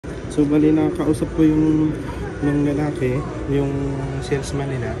So bali nakakausap ko yung lalaki, yung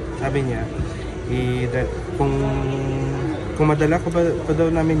salesman nila. Sabi niya, kung madala ko pa daw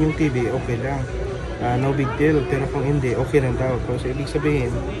namin yung TV, okay lang. No big deal. Pero kung hindi, okay lang daw. So ibig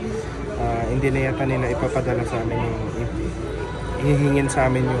sabihin, hindi na yata nila ipapadala sa amin yung ihihingin sa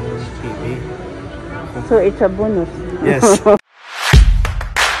amin yung TV. So it's a bonus. Yes.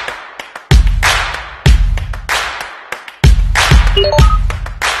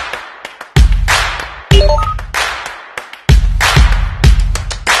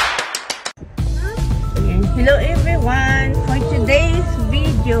 Hello everyone! For today's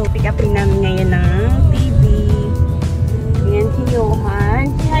video, pick upin namin ngayon ng TV. Ayan si Johan.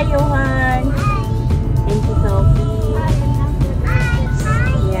 Si hi Johan! And si Sophie.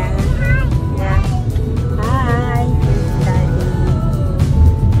 Yeah. Yeah. Hi! Daddy.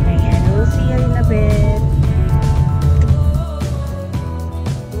 Ayan, we'll see you in a bit.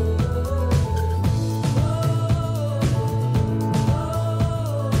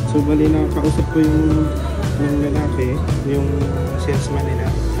 So bali nakakausap ko yung lalaki, yung salesman nila.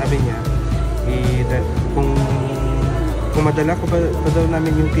 Sabi niya, kung madala ko pa daw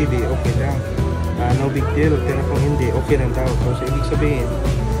namin yung TV, okay lang. No big deal. Pero kung hindi, okay lang daw. So ibig sabihin,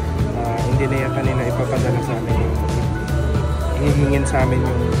 hindi na yata nila ipapadala sa amin yung ihihingin sa amin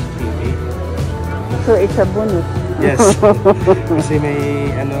yung TV. So it's a bonus. Yes. Kasi may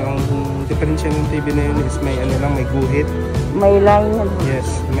ang diferensya ng TV na yun is may may guhit. May line.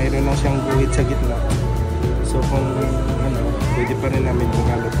 Yes, mayroon lang siyang guhit sa gitna. So kung pwede pa rin namin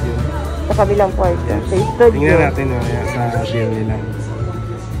bumalot yun. Sa kabilang part. Yes. Sa studio. Tingnan natin sa deal nila.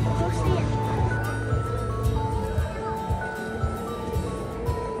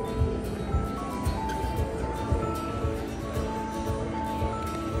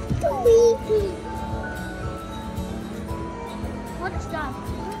 What is that?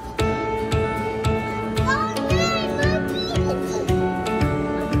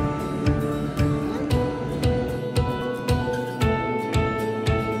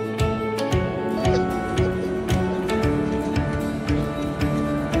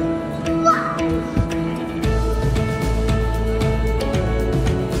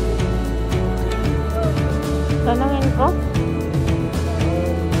 Tanungin ko?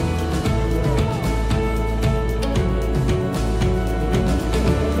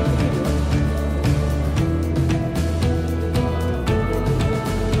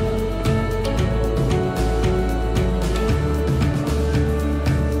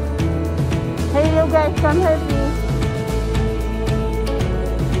 Hey you guys, come help me.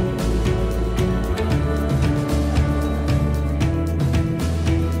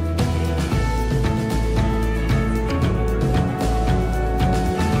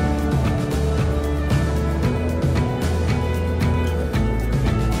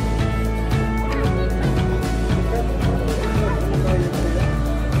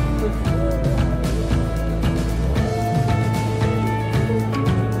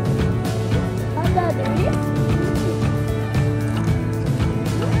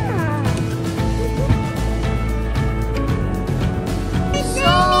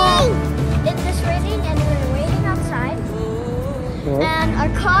 And our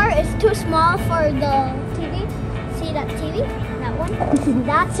car is too small for the TV. See that TV? That one?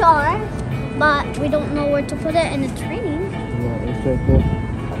 That's ours. But we don't know where to put it and it's raining. Yeah, it's right there.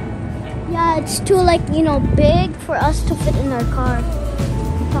 Yeah, it's too big for us to fit in our car.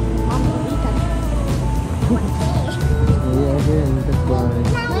 Yeah, again, that's why.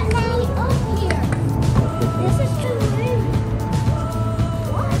 Here. This is too big.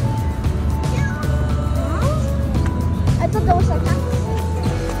 What? I thought that was a taxi.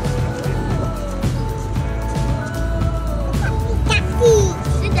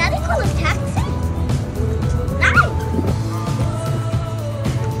 Did Daddy call a taxi? Nice.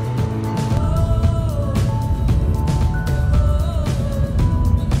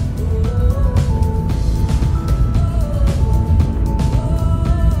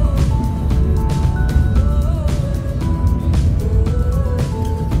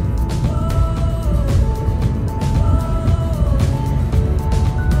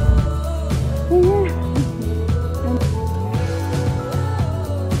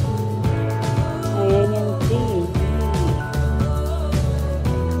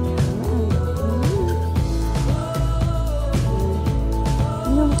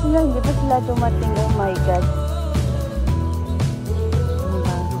 Hindi pa sila dumating. Oh my God.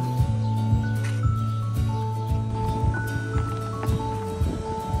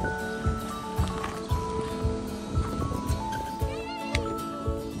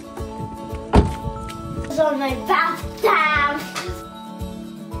 On my bathtub.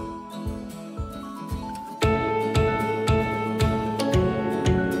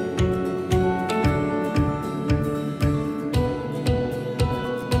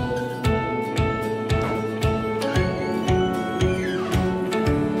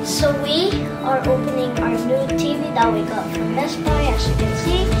 are opening our new TV that we got from Best Buy, as you can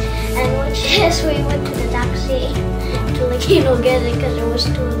see. And which is we went to the taxi to like get it because it was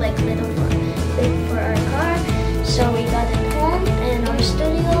too like little for big for our car. So we got it home in our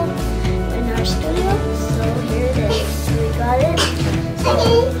studio. So here it is. We got it. So,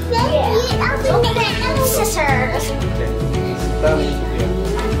 yeah. Let's open it with scissors. Come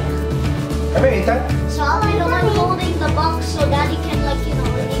here, Ethan. So I'll be the one holding the box so Daddy can like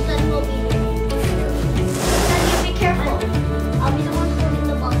Ethan will be Daddy, be careful. I'll be the one holding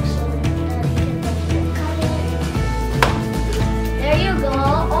the box so Daddy can like cut it. There you go.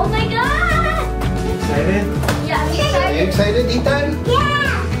 Oh my god! Excited? Yeah, I'm Are you excited. excited, Ethan?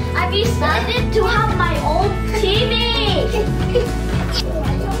 Yeah! I'm excited to have my own TV!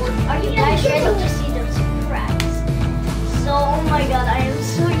 Are you guys ready to see the surprise? So, oh my god, I am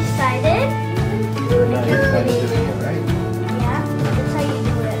so excited. You're not doing it, right? Yeah, that's how you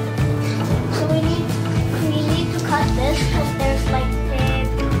do it. So we need to cut this because there's like tape.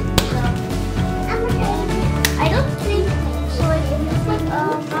 I don't think so. It's like a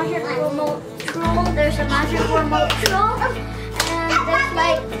magic remote control. There's a magic remote control, and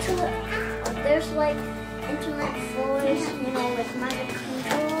there's like internet voice. Like magic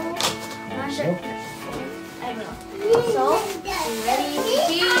control, magic. I don't know. So ready to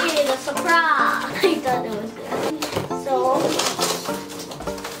see the surprise. I thought it was good. So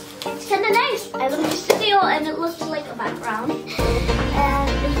it's kind of nice. I look at the studio and it looks like a background, and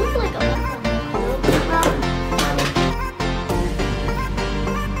it looks like a background.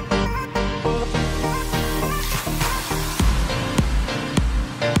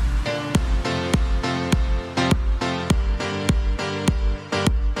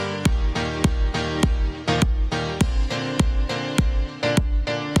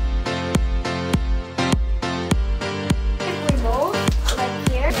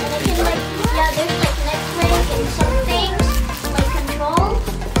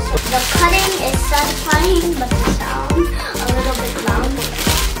 The cutting is satisfying, but the sound a little bit loud.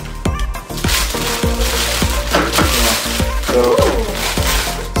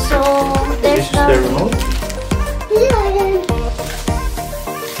 So there's the remote?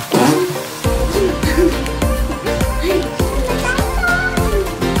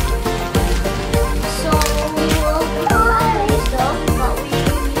 So we will apply stuff, but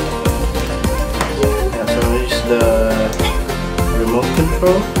Yeah, so here's the remote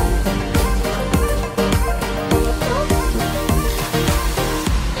control.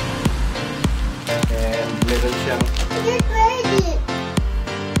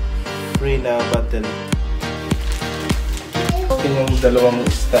 Free na button. Ito yung dalawang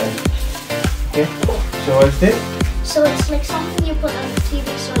stand. Okay, so what's this? So it's like something you put on the TV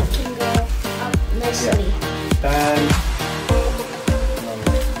so it can go up nicely. Stand.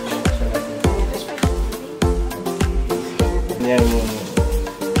 Yan yung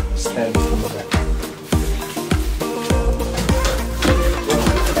stand sa baba.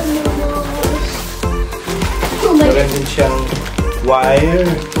 Meron din siyang wire.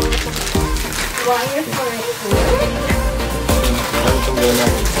 Wire for it. Ano itong gawin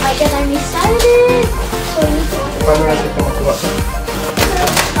natin? My God, I'm excited! So we need to open Paano natin ito makuha?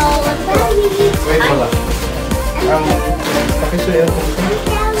 Wait, wala. Pakisuyan ko ito.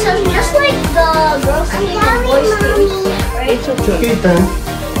 So just like the girls TV and boys TV, right? It's okay, Ethan.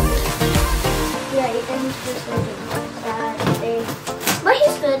 Yeah, Ethan's just like that day. But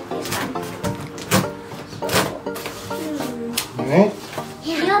he's good, he's fine. Alright.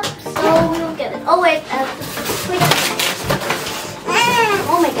 Yep, so we will get it. Oh wait, wait.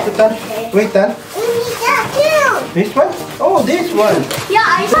 Oh my god. Ethan, wait, Ethan. This one? Oh, this one. Yeah,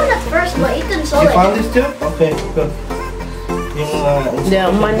 I found it first, but Ethan saw You it. found this too? Okay, good. Yung Hindi,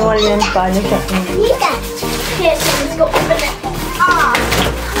 manual yan. Paano siya? Okay, so let's go open it. Ah.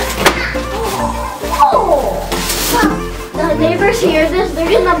 Oh. The neighbors hear this, they're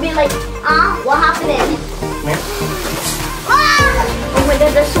gonna be like, what happened? Oh my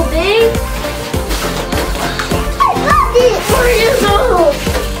god, they're so big. I love it. Where is it?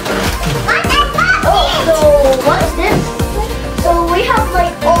 Oh, so what's this? So we have like,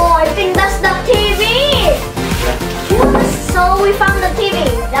 I think that's the TV. Yes, so we found the TV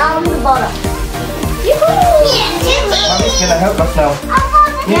down the bottom. Mommy's gonna help us now.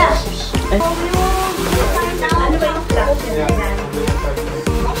 Yeah.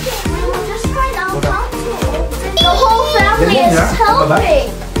 Just find out how to open. The whole family is helping.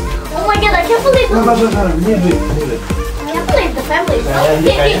 Oh my god, I can't believe it. I can't believe the family is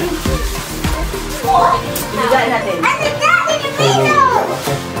helping. What?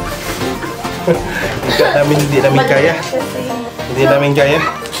 Hindi namin kaya. Hindi namin kaya.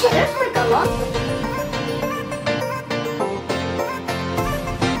 There's like a look.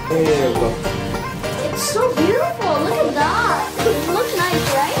 There you go. It's so beautiful. Look at that. It looks nice,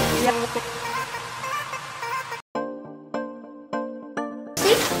 right?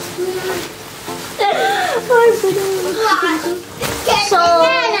 See? So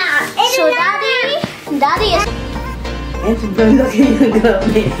Daddy is. Yan, sobrang laki yung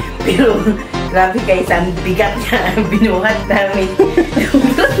grabe. Pero, grabe guys, ang bigat niya. Binuhat namin.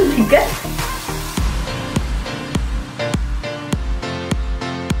 Sobrang bigat.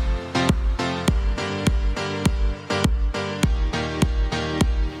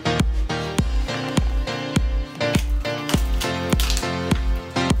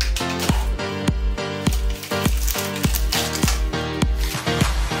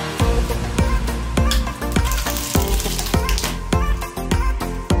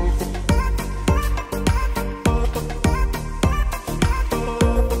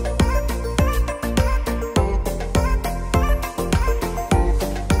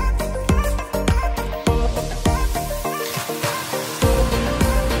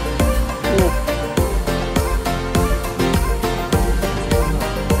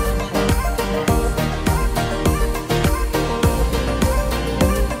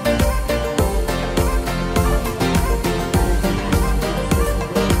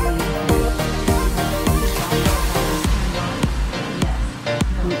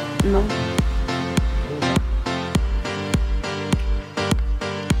 No.